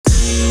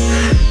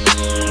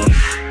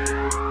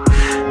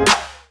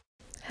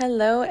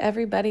Hello,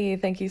 everybody.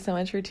 Thank you so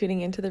much for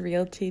tuning into the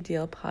Realty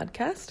Deal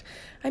podcast.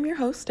 I'm your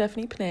host,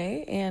 Stephanie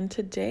Panay, and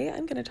today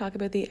I'm going to talk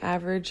about the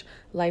average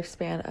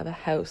lifespan of a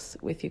house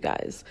with you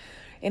guys.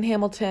 In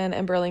Hamilton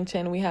and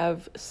Burlington, we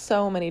have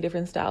so many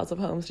different styles of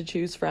homes to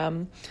choose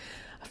from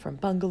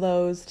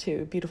bungalows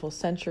to beautiful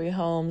century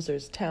homes.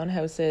 There's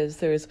townhouses.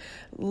 There's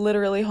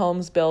literally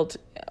homes built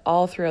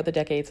all throughout the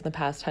decades in the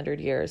past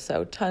 100 years.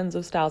 So tons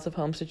of styles of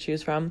homes to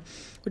choose from,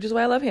 which is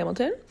why I love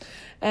Hamilton.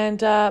 And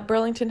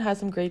Burlington has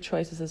some great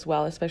choices as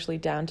well, especially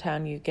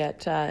downtown. You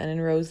get, and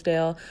in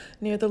Rosedale,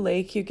 near the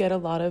lake, you get a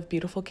lot of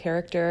beautiful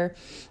character.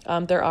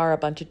 There are a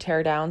bunch of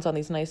tear downs on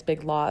these nice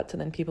big lots,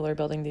 and then people are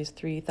building these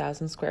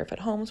 3,000 square foot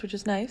homes, which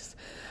is nice.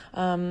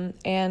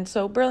 And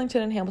so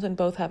Burlington and Hamilton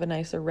both have a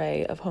nice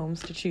array of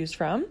homes to choose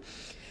from.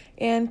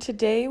 And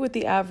today, with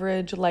the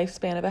average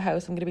lifespan of a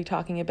house, I'm going to be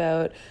talking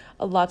about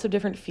lots of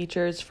different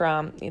features,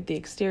 from the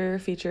exterior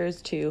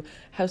features to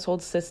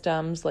household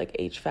systems like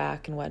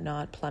HVAC and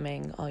whatnot,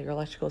 plumbing, all your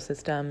electrical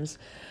systems,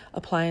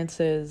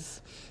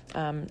 appliances,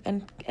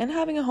 and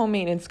having a home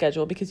maintenance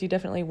schedule, because you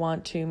definitely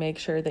want to make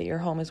sure that your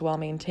home is well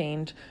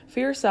maintained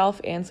for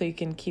yourself and so you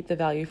can keep the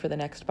value for the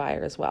next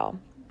buyer as well.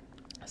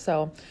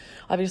 So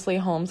obviously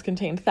homes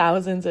contain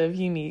thousands of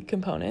unique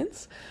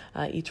components,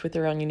 each with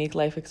their own unique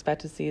life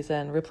expectancies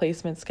and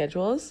replacement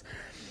schedules.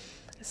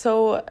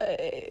 So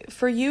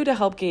for you to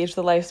help gauge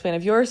the lifespan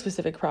of your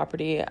specific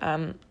property,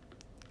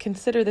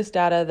 consider this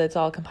data that's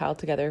all compiled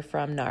together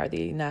from NAR,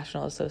 the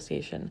National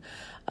Association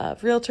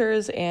of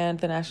Realtors, and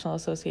the National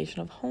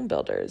Association of Home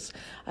Builders.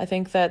 I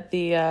think that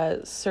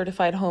the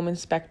certified home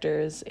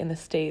inspectors in the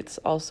States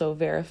also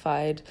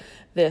verified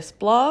this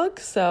blog.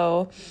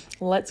 So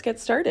let's get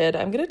started.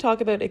 I'm going to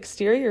talk about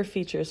exterior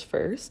features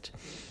first.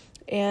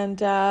 And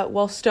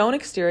stone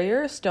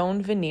exterior,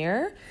 stone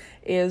veneer,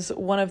 is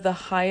one of the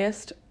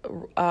highest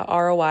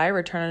ROI,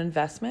 return on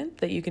investment,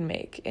 that you can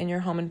make in your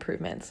home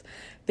improvements.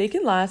 They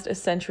can last a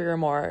century or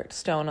more,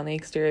 stone on the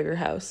exterior of your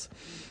house.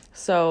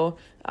 So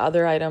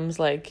other items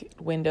like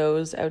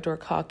windows, outdoor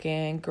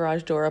caulking,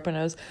 garage door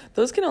openers,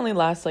 those can only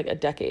last like a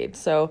decade.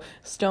 So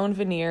stone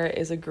veneer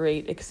is a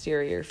great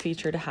exterior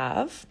feature to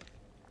have.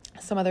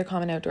 Some other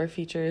common outdoor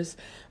features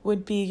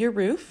would be your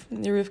roof.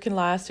 Your roof can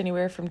last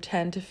anywhere from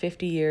 10 to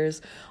 50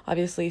 years.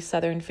 Obviously,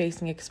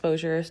 southern-facing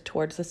exposure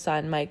towards the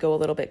sun might go a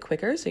little bit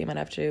quicker, so you might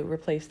have to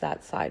replace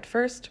that side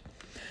first.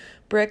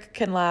 Brick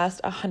can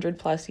last 100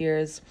 plus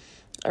years.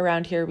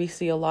 Around here, we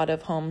see a lot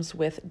of homes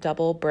with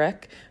double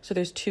brick. So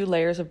there's 2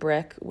 layers of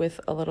brick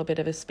with a little bit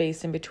of a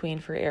space in between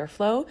for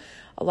airflow.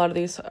 A lot of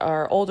these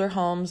are older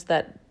homes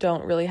that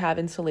don't really have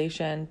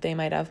insulation. They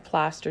might have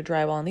plaster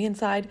drywall on the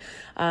inside,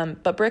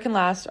 but brick can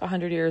last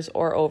 100 years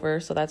or over,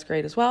 so that's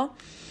great as well.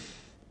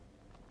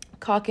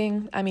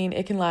 Caulking,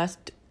 it can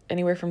last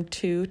anywhere from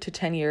 2 to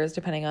 10 years,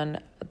 depending on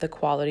the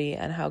quality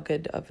and how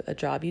good of a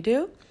job you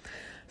do.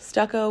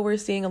 Stucco, we're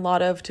seeing a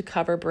lot of to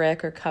cover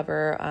brick or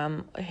cover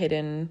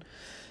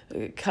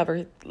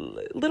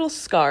little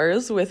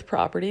scars with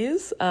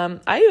properties.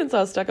 I even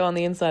saw stucco on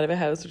the inside of a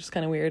house, which is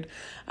kind of weird.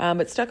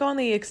 But stucco on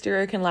the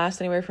exterior can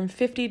last anywhere from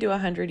 50 to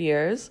 100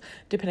 years,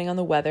 depending on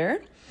the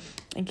weather.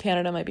 In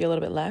Canada, might be a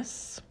little bit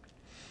less.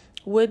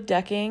 Wood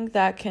decking,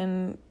 that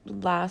can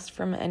last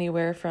from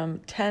anywhere from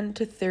 10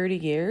 to 30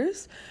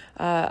 years.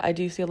 I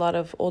do see a lot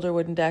of older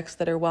wooden decks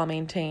that are well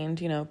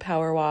maintained,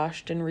 power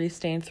washed and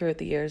restained throughout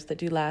the years, that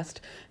do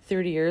last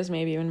 30 years,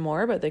 maybe even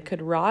more, but they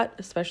could rot,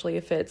 especially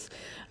if it's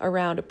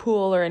around a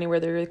pool or anywhere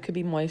there could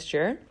be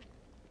moisture.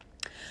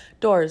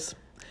 Doors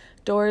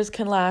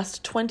can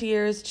last 20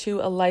 years to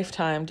a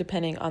lifetime,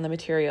 depending on the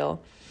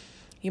material.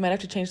 You might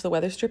have to change the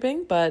weather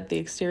stripping, but the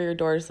exterior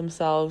doors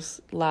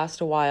themselves last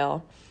a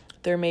while.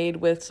 They're made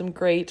with some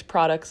great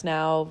products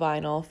now,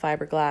 vinyl,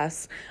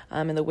 fiberglass,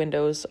 and the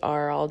windows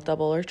are all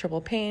double or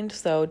triple paned,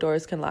 so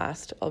doors can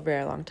last a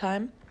very long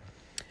time.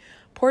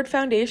 Poured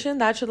foundation,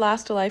 that should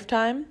last a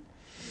lifetime.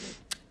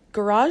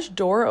 Garage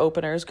door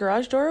openers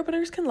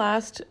can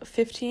last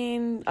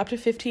up to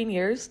 15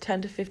 years,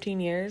 10 to 15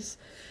 years.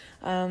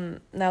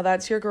 Now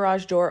that's your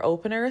garage door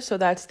opener, so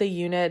that's the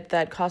unit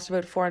that costs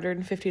about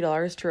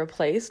 $450 to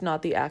replace,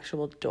 not the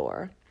actual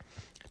door.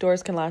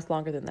 Doors can last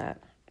longer than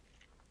that.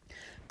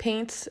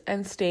 Paints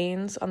and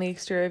stains on the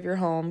exterior of your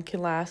home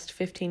can last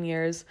 15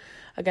 years.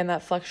 Again,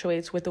 that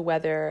fluctuates with the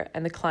weather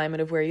and the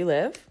climate of where you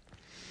live.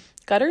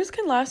 Gutters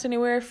can last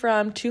anywhere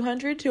from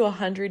 200 to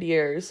 100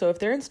 years. So if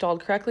they're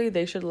installed correctly,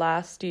 they should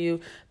last you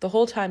the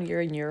whole time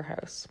you're in your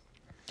house.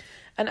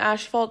 An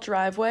asphalt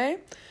driveway,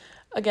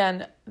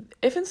 again,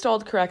 if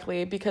installed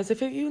correctly, because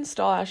if you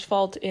install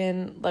asphalt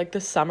in like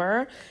the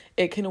summer,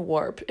 it can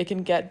warp. It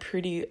can get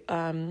pretty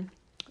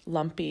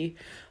lumpy,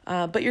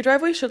 but your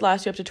driveway should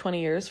last you up to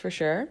 20 years for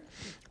sure.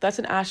 That's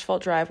an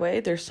asphalt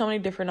driveway. There's so many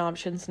different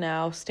options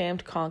now.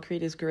 Stamped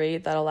concrete is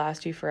great. That'll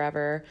last you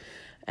forever.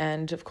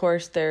 And of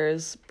course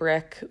there's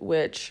brick,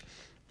 which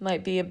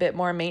might be a bit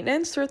more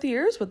maintenance throughout the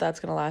years, but that's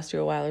going to last you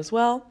a while as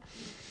well.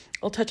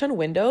 I'll touch on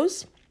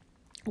windows.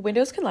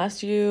 Windows can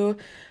last you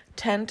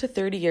 10 to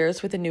 30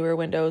 years with the newer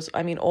windows.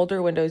 I mean,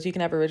 older windows, you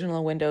can have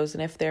original windows,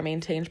 and if they're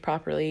maintained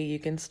properly, you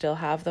can still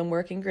have them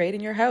working great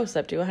in your house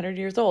up to 100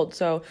 years old.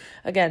 So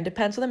again,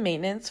 depends on the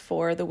maintenance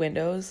for the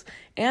windows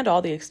and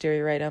all the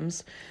exterior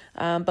items.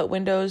 But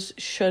windows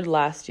should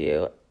last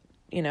you,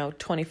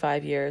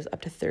 25 years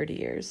up to 30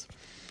 years.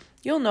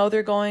 You'll know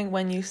they're going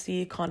when you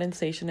see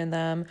condensation in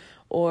them,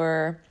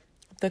 or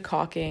the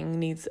caulking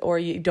needs, or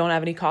you don't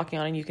have any caulking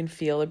on and you can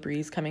feel a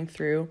breeze coming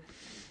through.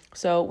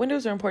 So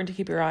windows are important to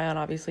keep your eye on,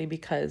 obviously,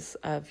 because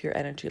of your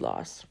energy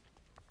loss.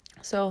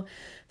 So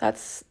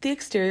that's the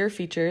exterior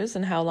features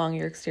and how long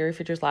your exterior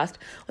features last.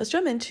 Let's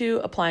jump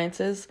into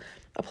appliances.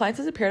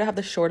 Appliances appear to have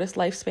the shortest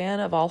lifespan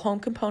of all home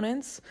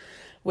components,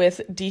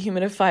 with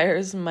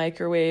dehumidifiers,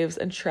 microwaves,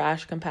 and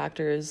trash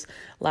compactors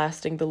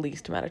lasting the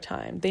least amount of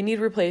time. They need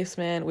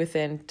replacement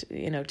within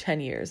 10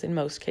 years in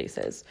most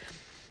cases.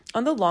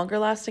 On the longer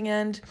lasting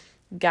end,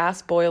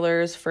 gas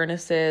boilers,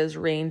 furnaces,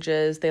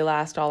 ranges, they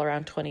last all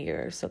around 20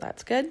 years, so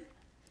that's good.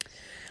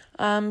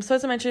 So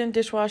as I mentioned,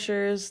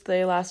 dishwashers,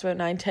 they last about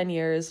 9-10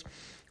 years.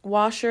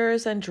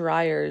 Washers and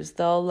dryers,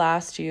 they'll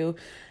last you,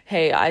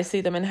 hey, I see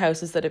them in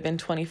houses that have been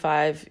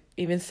 25,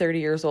 even 30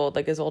 years old,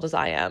 like as old as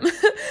I am.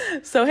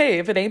 So hey,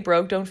 if it ain't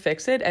broke, don't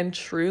fix it. And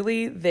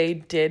truly, they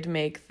did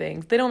make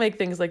things. They don't make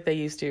things like they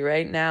used to,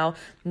 right? Now,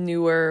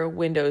 newer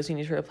windows you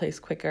need to replace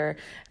quicker.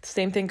 The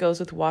same thing goes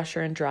with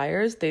washer and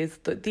dryers.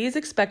 These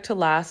expect to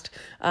last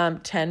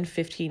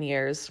 10-15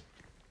 years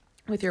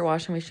with your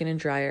washing machine and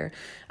dryer.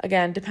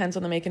 Again, depends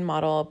on the make and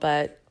model,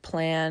 but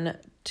plan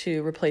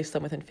to replace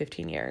them within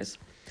 15 years.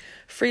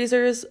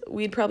 Freezers,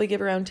 we'd probably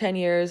give around 10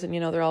 years, and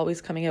they're always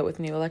coming out with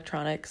new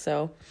electronics,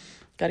 so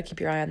got to keep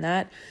your eye on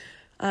that.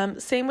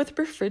 Same with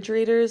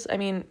refrigerators. I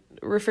mean,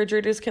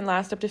 refrigerators can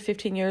last up to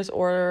 15 years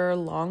or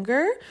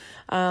longer,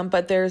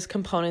 but there's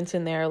components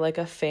in there like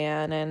a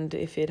fan, and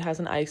if it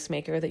has an ice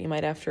maker that you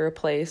might have to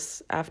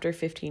replace after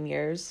 15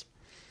 years.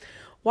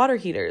 Water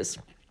heaters.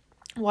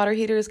 Water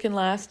heaters can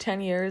last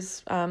 10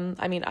 years.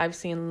 I've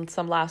seen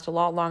some last a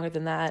lot longer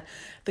than that.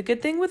 The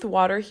good thing with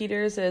water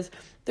heaters is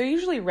they're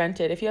usually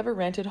rented. If you have a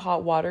rented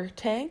hot water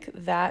tank,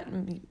 that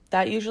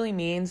usually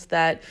means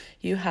that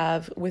you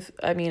have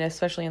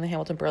especially in the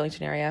Hamilton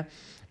Burlington area,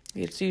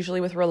 it's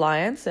usually with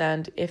Reliance,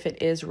 and if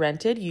it is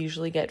rented, you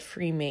usually get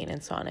free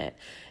maintenance on it.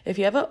 If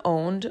you have an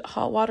owned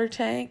hot water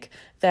tank,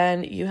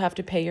 then you have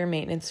to pay your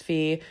maintenance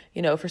fee.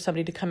 For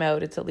somebody to come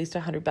out, it's at least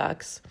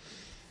 $100.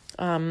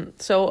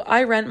 So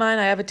I rent mine.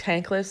 I have a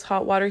tankless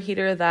hot water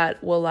heater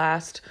that will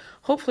last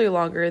hopefully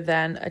longer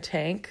than a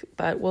tank,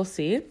 but we'll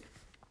see.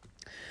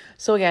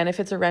 So again, if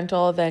it's a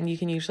rental, then you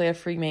can usually have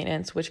free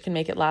maintenance, which can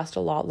make it last a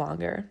lot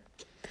longer.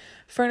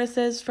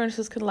 Furnaces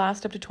can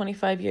last up to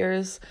 25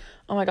 years.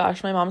 Oh my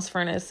gosh, my mom's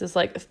furnace is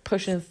like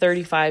pushing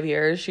 35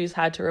 years. She's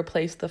had to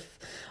replace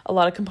a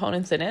lot of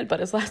components in it, but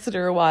it's lasted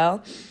her a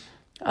while.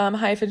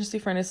 High efficiency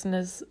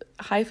furnaces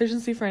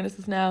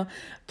now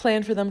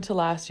plan for them to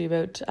last you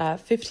about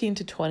 15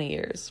 to 20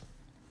 years.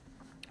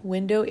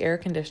 Window air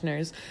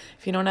conditioners.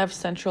 If you don't have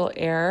central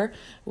air,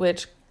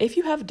 which if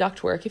you have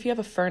ductwork, if you have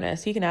a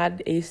furnace, you can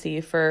add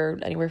AC for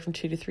anywhere from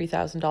 $2,000 to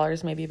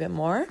 $3,000, maybe a bit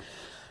more.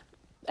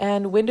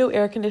 And window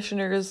air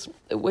conditioners,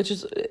 which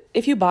is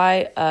if you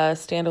buy a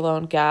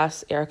standalone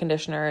gas air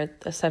conditioner,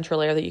 a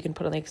central air that you can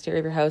put on the exterior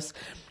of your house,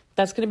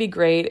 that's going to be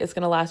great. It's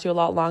going to last you a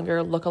lot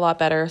longer, look a lot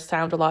better,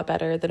 sound a lot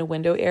better than a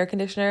window air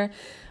conditioner.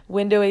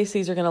 Window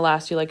ACs are going to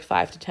last you like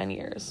 5 to 10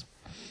 years.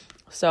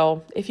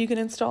 So if you can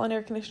install an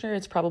air conditioner,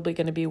 it's probably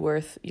going to be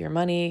worth your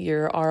money.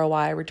 Your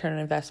ROI, return on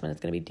investment,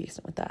 is going to be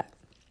decent with that.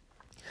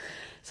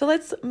 So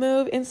let's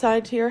move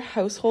inside to your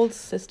household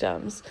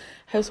systems.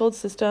 Household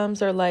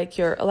systems are like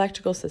your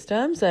electrical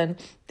systems, and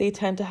they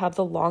tend to have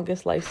the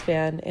longest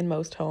lifespan in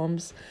most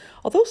homes.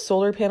 Although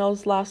solar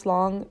panels last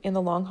long in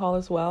the long haul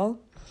as well.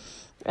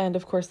 And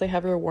of course, they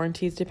have your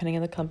warranties depending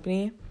on the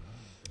company.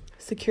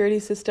 Security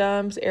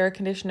systems, air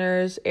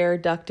conditioners, air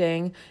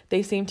ducting,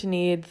 they seem to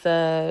need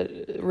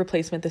the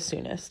replacement the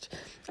soonest.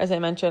 As I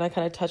mentioned, I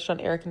kind of touched on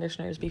air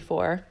conditioners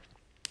before,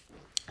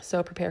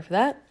 so prepare for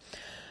that.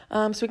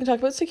 So we can talk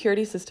about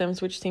security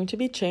systems, which seem to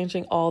be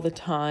changing all the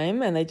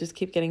time, and they just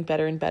keep getting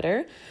better and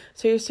better.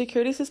 So your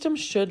security system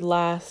should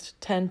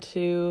last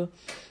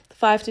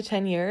 5 to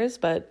 10 years,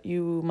 but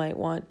you might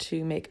want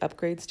to make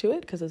upgrades to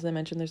it because, as I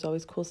mentioned, there's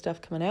always cool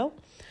stuff coming out.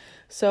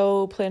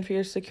 So plan for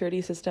your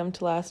security system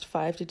to last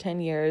 5 to 10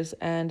 years,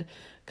 and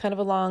kind of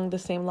along the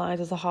same lines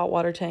as a hot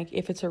water tank,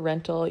 if it's a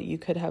rental, you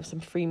could have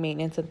some free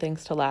maintenance and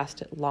things to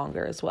last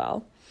longer as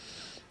well.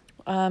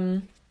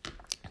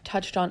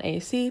 Touched on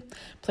AC,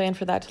 plan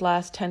for that to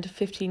last 10 to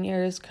 15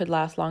 years, could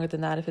last longer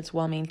than that if it's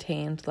well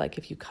maintained, like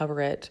if you cover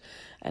it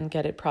and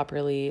get it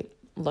properly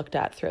looked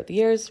at throughout the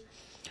years.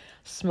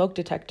 Smoke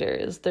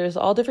detectors. There's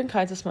all different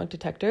kinds of smoke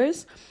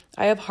detectors.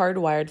 I have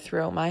hardwired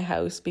throughout my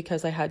house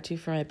because I had to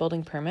for my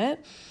building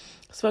permit.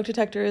 Smoke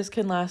detectors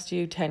can last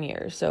you 10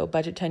 years. So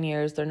budget 10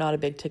 years. They're not a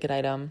big ticket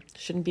item.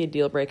 Shouldn't be a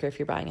deal breaker if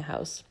you're buying a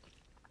house.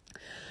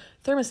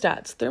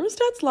 Thermostats.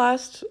 Thermostats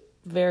last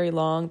very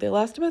long. They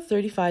last about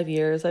 35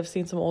 years. I've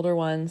seen some older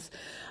ones.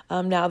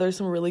 Now there's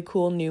some really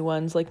cool new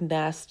ones like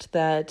Nest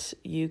that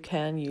you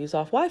can use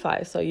off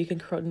Wi-Fi. So you can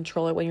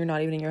control it when you're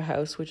not even in your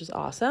house, which is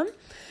awesome.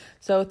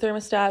 So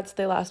thermostats,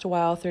 they last a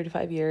while,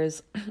 35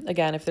 years.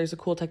 Again, if there's a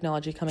cool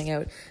technology coming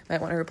out, you might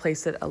want to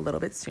replace it a little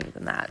bit sooner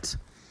than that.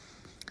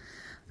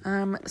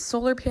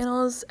 Solar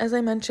panels, as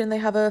I mentioned, they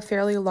have a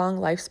fairly long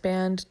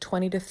lifespan,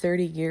 20 to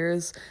 30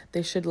 years.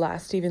 They should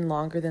last even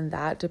longer than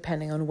that,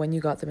 depending on when you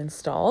got them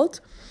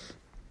installed.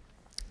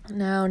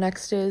 Now,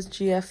 next is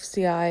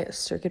GFCI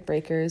circuit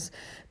breakers.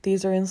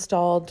 These are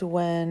installed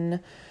when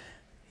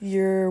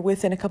you're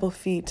within a couple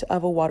feet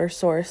of a water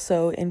source.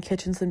 So in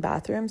kitchens and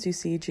bathrooms, you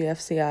see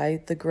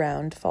GFCI, the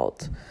ground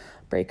fault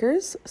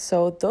breakers.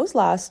 So those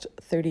last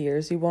 30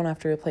 years. You won't have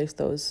to replace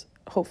those,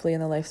 hopefully,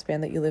 in the lifespan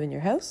that you live in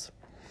your house.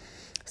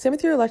 Same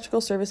with your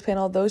electrical service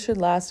panel. Those should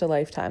last a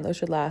lifetime. Those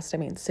should last,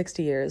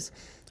 60 years.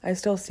 I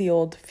still see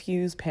old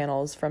fuse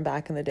panels from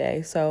back in the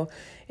day. So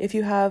if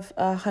you have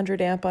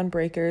 100 amp on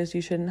breakers,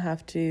 you shouldn't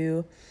have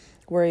to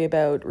worry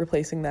about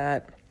replacing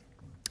that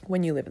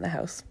when you live in the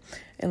house.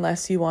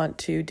 Unless you want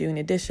to do an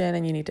addition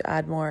and you need to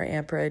add more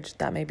amperage,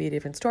 that may be a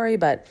different story,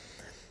 but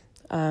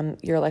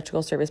your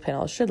electrical service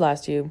panel should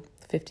last you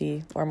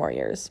 50 or more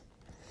years.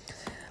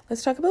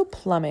 Let's talk about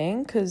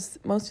plumbing, because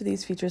most of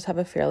these features have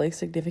a fairly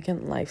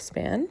significant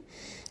lifespan.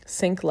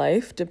 Sink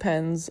life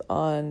depends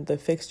on the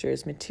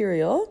fixture's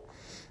material.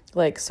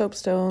 Like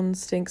soapstones,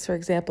 sinks, for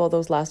example,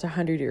 those last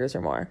 100 years or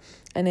more.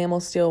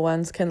 Enamel steel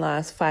ones can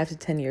last 5 to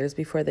 10 years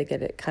before they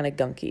get it kind of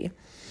gunky.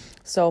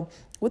 So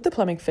with the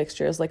plumbing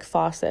fixtures like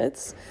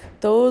faucets,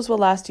 those will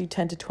last you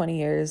 10 to 20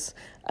 years.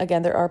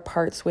 Again, there are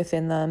parts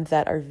within them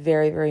that are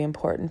very, very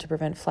important to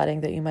prevent flooding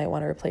that you might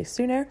want to replace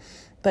sooner,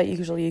 but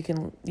usually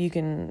you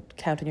can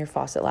count on your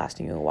faucet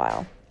lasting you a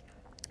while.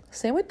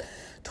 Same with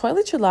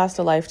toilets, should last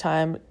a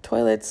lifetime.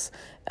 Toilets,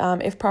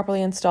 if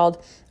properly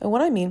installed, and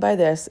what I mean by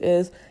this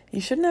is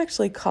you shouldn't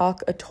actually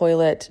caulk a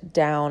toilet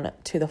down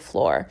to the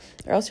floor,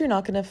 or else you're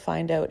not going to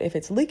find out if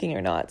it's leaking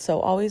or not. So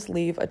always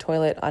leave a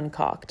toilet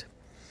uncaulked.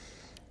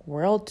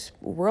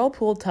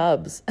 Whirlpool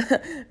tubs.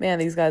 Man,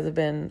 these guys have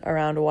been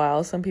around a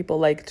while. Some people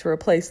like to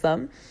replace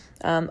them.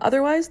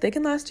 Otherwise, they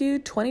can last you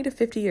 20 to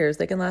 50 years.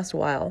 They can last a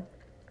while.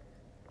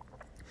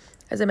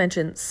 As I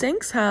mentioned,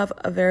 sinks have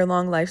a very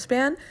long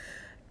lifespan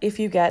if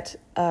you get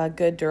a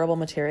good durable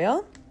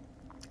material.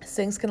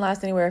 Sinks can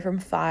last anywhere from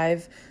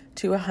 5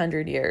 to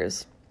 100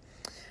 years.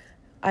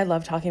 I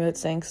love talking about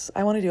sinks.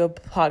 I want to do a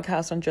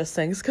podcast on just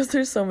sinks because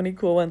there's so many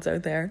cool ones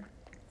out there.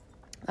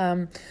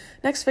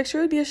 Next fixture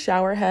would be a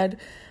shower head.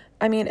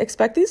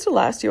 Expect these to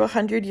last you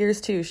 100 years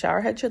too.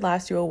 Shower head should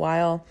last you a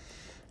while.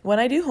 When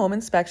I do home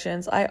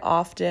inspections, I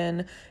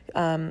often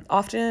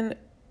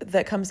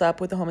that comes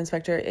up with the home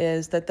inspector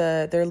is that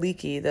they're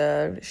leaky.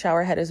 The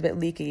shower head is a bit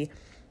leaky.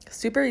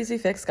 Super easy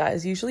fix,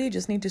 guys. Usually you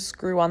just need to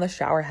screw on the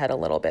shower head a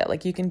little bit.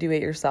 Like you can do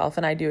it yourself,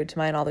 and I do it to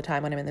mine all the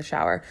time when I'm in the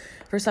shower.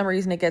 For some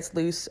reason it gets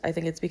loose. I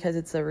think it's because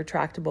it's a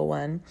retractable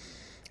one.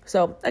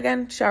 So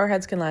again, shower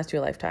heads can last you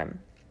a lifetime.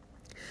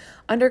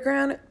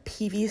 Underground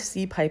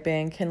PVC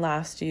piping can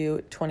last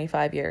you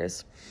 25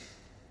 years.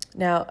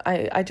 Now,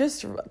 I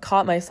just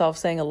caught myself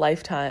saying a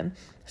lifetime.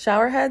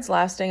 Shower heads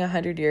lasting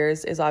 100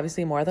 years is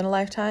obviously more than a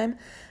lifetime.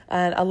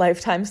 And a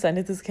lifetime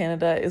sentence in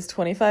Canada is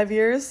 25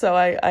 years. So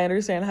I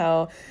understand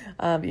how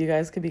you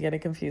guys could be getting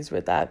confused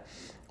with that.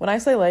 When I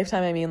say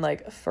lifetime, I mean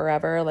like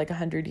forever, like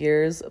 100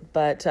 years.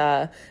 But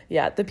the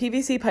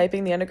PVC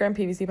piping, the underground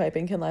PVC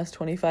piping can last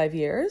 25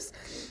 years.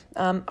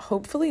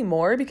 Hopefully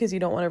more, because you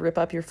don't want to rip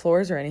up your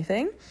floors or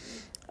anything.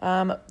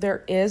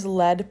 There is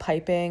lead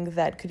piping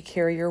that could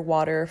carry your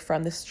water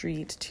from the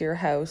street to your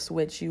house,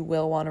 which you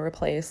will want to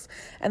replace.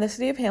 And the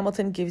city of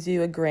Hamilton gives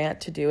you a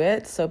grant to do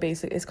it. So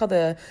basically, it's called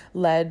the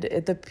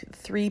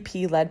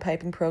 3P lead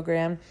piping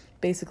program.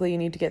 Basically, you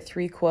need to get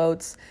 3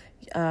 quotes.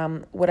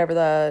 Whatever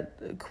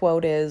the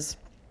quote is,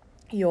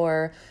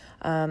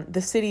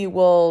 the city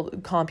will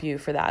comp you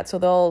for that. So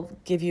they'll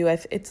give you, I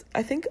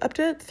think up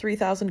to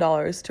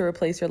 $3,000 to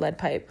replace your lead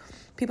pipe.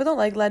 People don't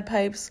like lead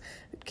pipes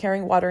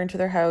carrying water into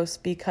their house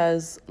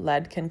because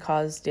lead can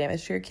cause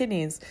damage to your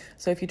kidneys.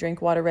 So if you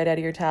drink water right out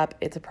of your tap,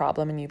 it's a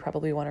problem and you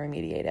probably want to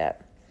remediate it.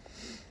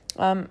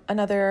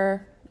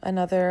 Another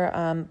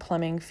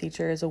plumbing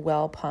feature is a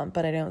well pump,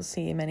 but I don't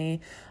see many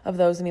of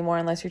those anymore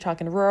unless you're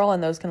talking rural,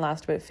 and those can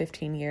last about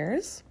 15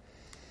 years.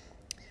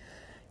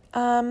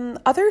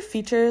 Other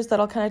features that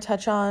I'll kind of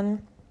touch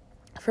on,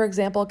 for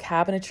example,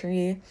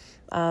 cabinetry.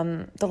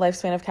 The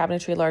lifespan of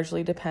cabinetry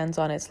largely depends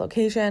on its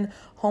location.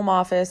 Home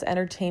office,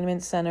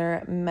 entertainment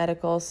center,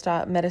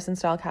 medicine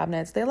style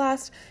cabinets, they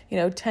last,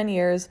 10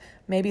 years,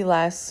 maybe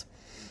less.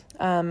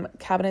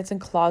 Cabinets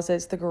and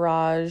closets, the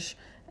garage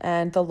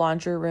and the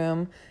laundry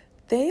room,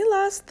 they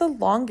last the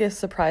longest,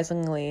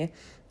 surprisingly,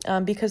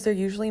 because they're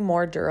usually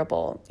more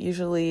durable.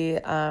 Usually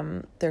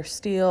they're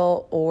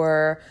steel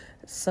or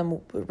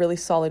some really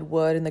solid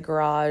wood in the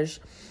garage.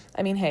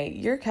 I mean, hey,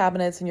 your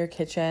cabinets in your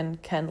kitchen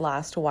can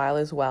last a while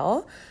as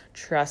well.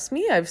 Trust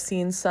me, I've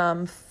seen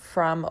some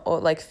from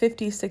like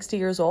 50, 60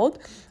 years old.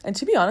 And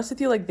to be honest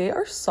with you, like they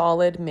are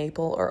solid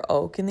maple or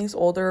oak in these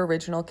older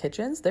original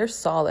kitchens. They're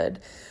solid.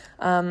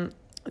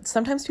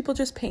 Sometimes people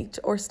just paint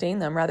or stain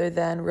them rather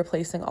than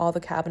replacing all the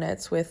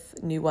cabinets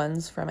with new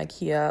ones from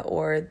IKEA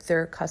or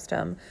their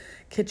custom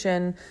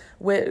kitchen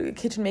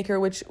maker,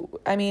 which,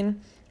 I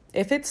mean,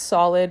 if it's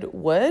solid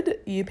wood,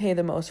 you pay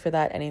the most for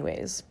that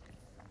anyways.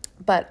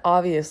 But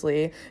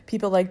obviously,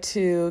 people like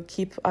to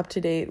keep up to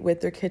date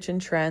with their kitchen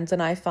trends.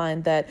 And I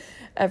find that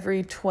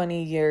every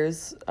 20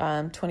 years,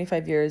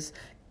 25 years,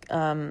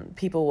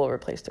 people will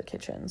replace their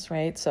kitchens,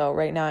 right? So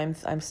right now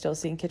I'm still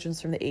seeing kitchens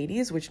from the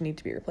 80s, which need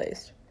to be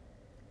replaced.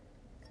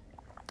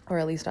 Or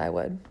at least I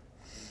would.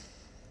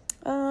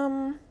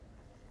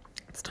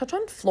 Let's touch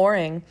on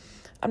flooring.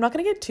 I'm not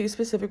going to get too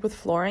specific with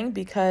flooring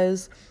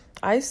because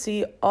I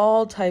see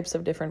all types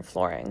of different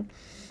flooring.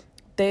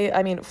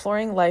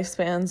 Flooring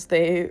lifespans,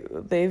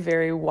 they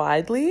vary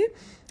widely.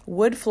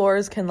 Wood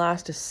floors can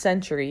last a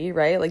century,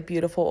 right? Like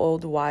beautiful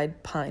old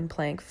wide pine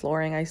plank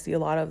flooring. I see a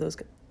lot of those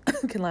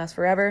can last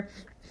forever.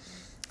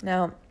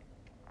 Now,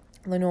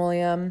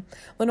 linoleum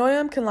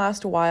can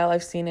last a while.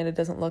 I've seen it. It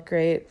doesn't look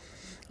great.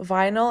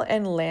 Vinyl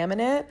and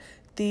laminate,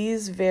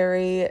 these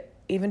vary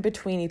even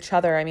between each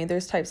other. I mean,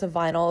 there's types of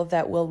vinyl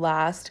that will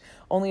last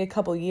only a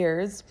couple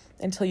years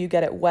until you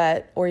get it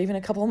wet, or even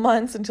a couple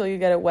months until you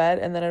get it wet,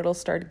 and then it'll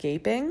start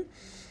gaping.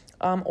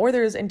 Or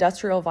there's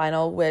industrial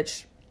vinyl,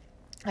 which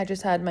I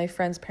just had my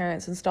friend's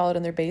parents install it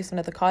in their basement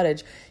at the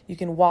cottage. You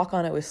can walk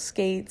on it with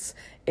skates.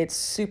 It's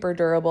super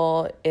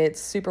durable. It's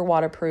super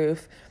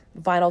waterproof.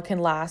 Vinyl can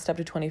last up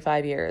to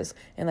 25 years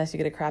unless you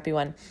get a crappy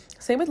one.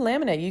 Same with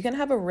laminate. You can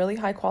have a really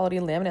high quality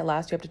laminate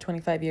last you up to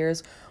 25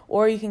 years,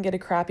 or you can get a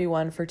crappy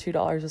one for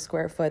 $2 a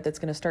square foot that's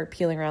going to start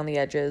peeling around the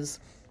edges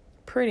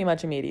pretty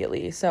much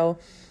immediately. So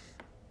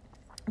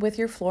with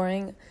your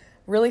flooring,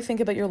 really think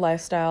about your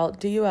lifestyle.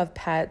 Do you have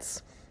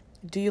pets?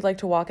 Do you like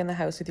to walk in the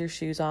house with your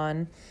shoes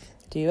on?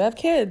 Do you have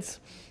kids?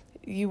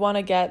 You want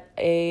to get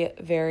I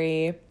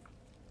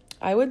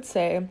would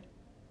say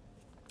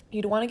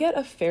you'd want to get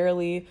a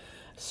fairly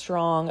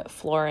strong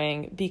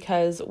flooring,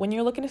 because when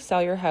you're looking to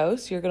sell your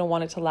house, you're going to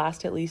want it to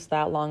last at least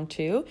that long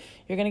too.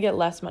 You're going to get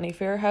less money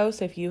for your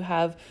house if you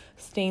have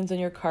stains in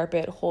your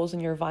carpet, holes in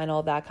your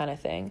vinyl, that kind of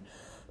thing.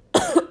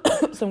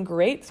 Some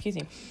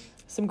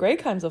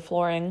great kinds of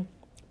flooring.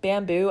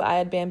 Bamboo. I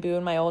had bamboo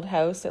in my old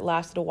house. It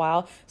lasted a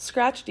while.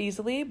 Scratched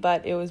easily,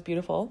 but it was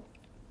beautiful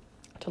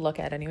to look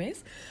at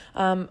anyways.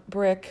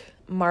 Brick,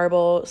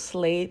 marble,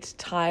 slate,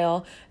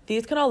 tile.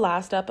 These can all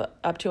last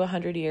up to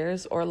 100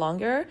 years or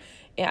longer.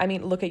 I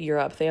mean, look at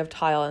Europe. They have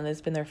tile and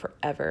it's been there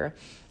forever.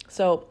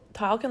 So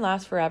tile can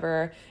last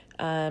forever.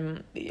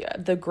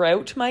 The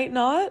grout might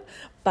not,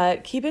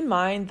 but keep in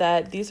mind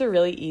that these are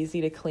really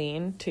easy to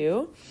clean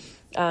too.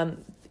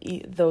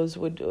 Those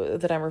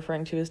that I'm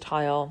referring to as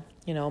tile,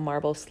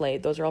 marble,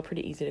 slate, those are all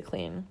pretty easy to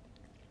clean.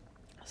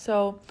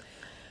 So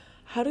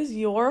how does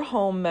your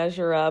home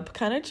measure up?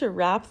 Kind of to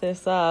wrap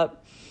this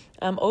up,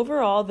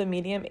 overall, the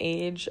median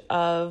age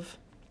of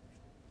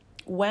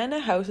when a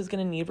house is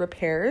going to need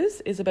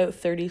repairs is about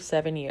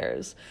 37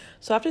 years.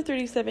 So after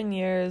 37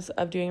 years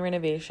of doing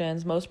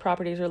renovations, most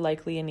properties are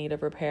likely in need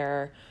of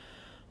repair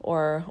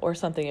or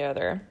something or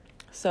other.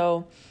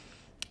 So,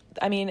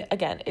 I mean,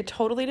 again, it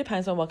totally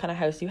depends on what kind of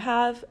house you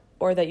have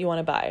or that you want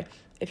to buy.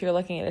 If you're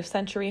looking at a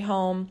century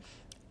home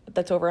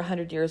that's over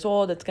 100 years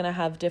old, it's going to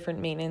have different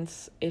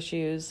maintenance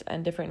issues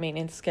and different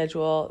maintenance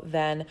schedule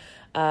than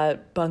a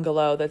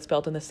bungalow that's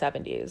built in the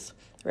 70s,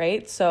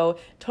 right? So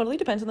totally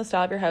depends on the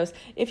style of your house.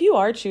 If you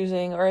are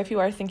choosing, or if you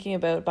are thinking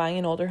about buying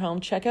an older home,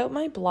 check out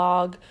my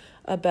blog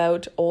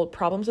about old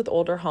problems with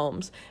older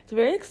homes. It's a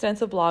very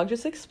extensive blog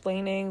just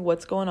explaining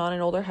what's going on in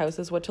older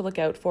houses, what to look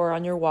out for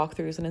on your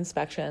walkthroughs and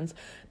inspections.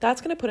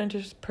 That's going to put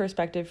into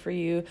perspective for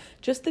you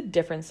just the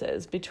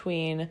differences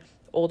between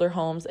older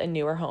homes and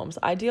newer homes.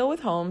 I deal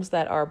with homes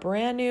that are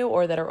brand new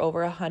or that are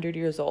over 100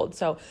 years old.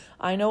 So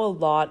I know a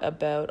lot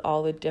about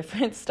all the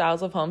different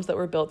styles of homes that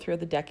were built through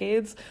the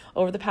decades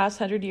over the past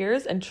 100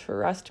 years. And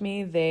trust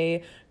me,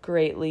 they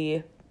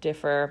greatly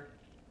differ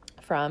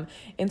from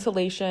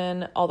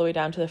insulation all the way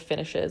down to the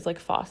finishes like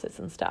faucets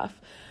and stuff.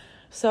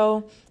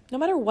 So no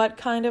matter what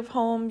kind of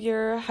home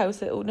your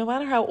house is, no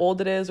matter how old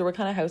it is or what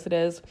kind of house it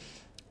is,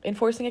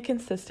 enforcing a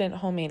consistent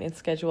home maintenance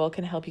schedule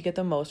can help you get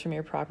the most from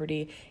your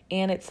property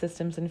and its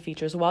systems and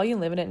features while you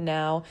live in it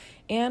now.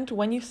 And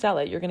when you sell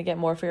it, you're going to get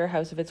more for your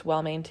house if it's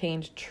well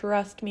maintained.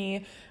 Trust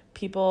me,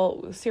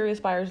 serious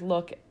buyers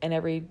look in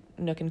every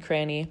nook and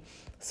cranny.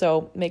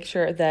 So make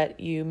sure that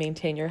you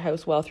maintain your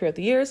house well throughout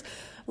the years,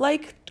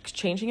 like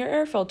changing your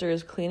air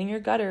filters, cleaning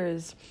your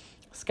gutters,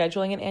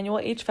 scheduling an annual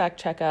HVAC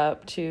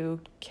checkup to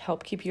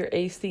help keep your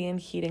AC and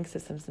heating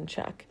systems in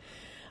check.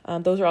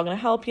 Those are all going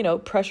to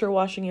help, pressure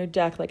washing your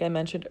deck, like I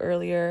mentioned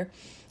earlier.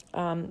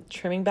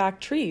 Trimming back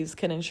trees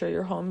can ensure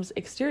your home's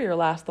exterior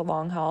lasts the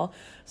long haul.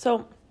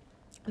 So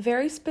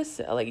very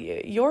specific. Like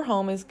your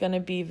home is going to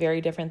be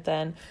very different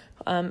than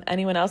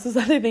anyone else's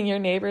other than your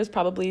neighbors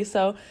probably.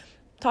 So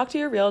talk to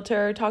your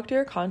realtor, talk to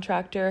your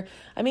contractor.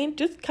 I mean,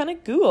 just kind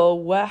of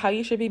Google how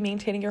you should be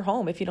maintaining your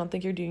home if you don't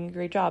think you're doing a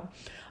great job.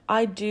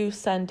 I do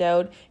send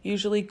out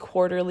usually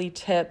quarterly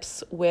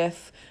tips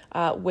with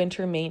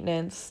winter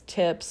maintenance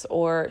tips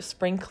or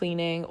spring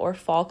cleaning or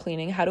fall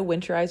cleaning, how to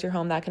winterize your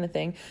home, that kind of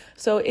thing.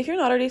 So if you're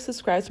not already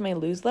subscribed to my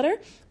newsletter,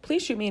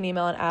 please shoot me an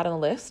email and add on the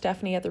list,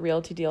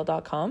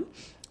 Stephanie@therealtydeal.com.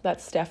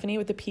 That's Stephanie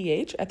with a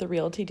PH at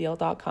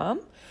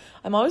therealtydeal.com.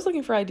 I'm always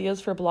looking for ideas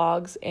for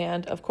blogs.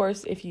 And of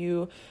course, if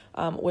you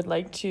would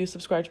like to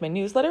subscribe to my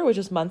newsletter, which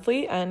is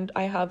monthly, and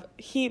I have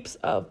heaps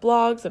of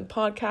blogs and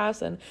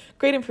podcasts and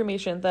great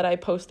information that I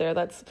post there.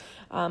 That's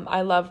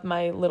I love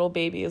my little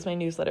baby as my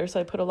newsletter. So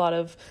I put a lot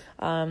of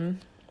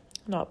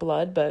not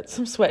blood, but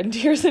some sweat and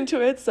tears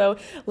into it. So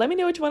let me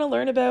know what you want to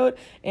learn about,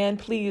 and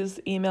please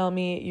email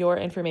me your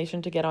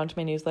information to get onto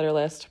my newsletter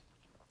list.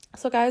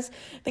 So guys,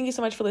 thank you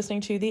so much for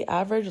listening to the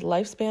Average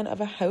Lifespan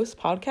of a House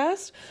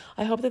podcast.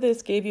 I hope that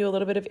this gave you a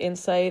little bit of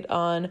insight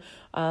on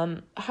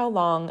how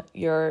long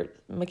your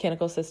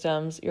mechanical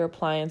systems, your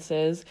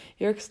appliances,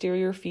 your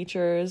exterior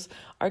features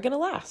are going to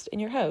last in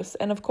your house.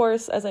 And of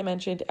course, as I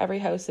mentioned, every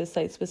house is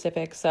site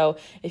specific. So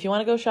if you want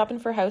to go shopping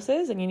for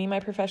houses and you need my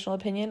professional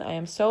opinion, I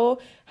am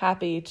so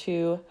happy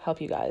to help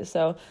you guys.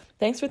 So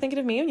thanks for thinking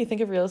of me when you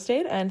think of real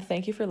estate, and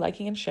thank you for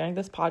liking and sharing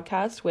this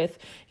podcast with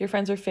your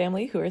friends or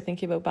family who are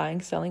thinking about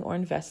buying, selling, or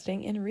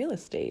investing in real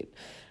estate.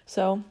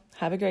 So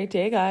have a great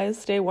day,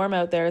 guys. Stay warm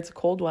out there. It's a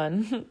cold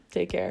one.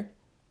 Take care.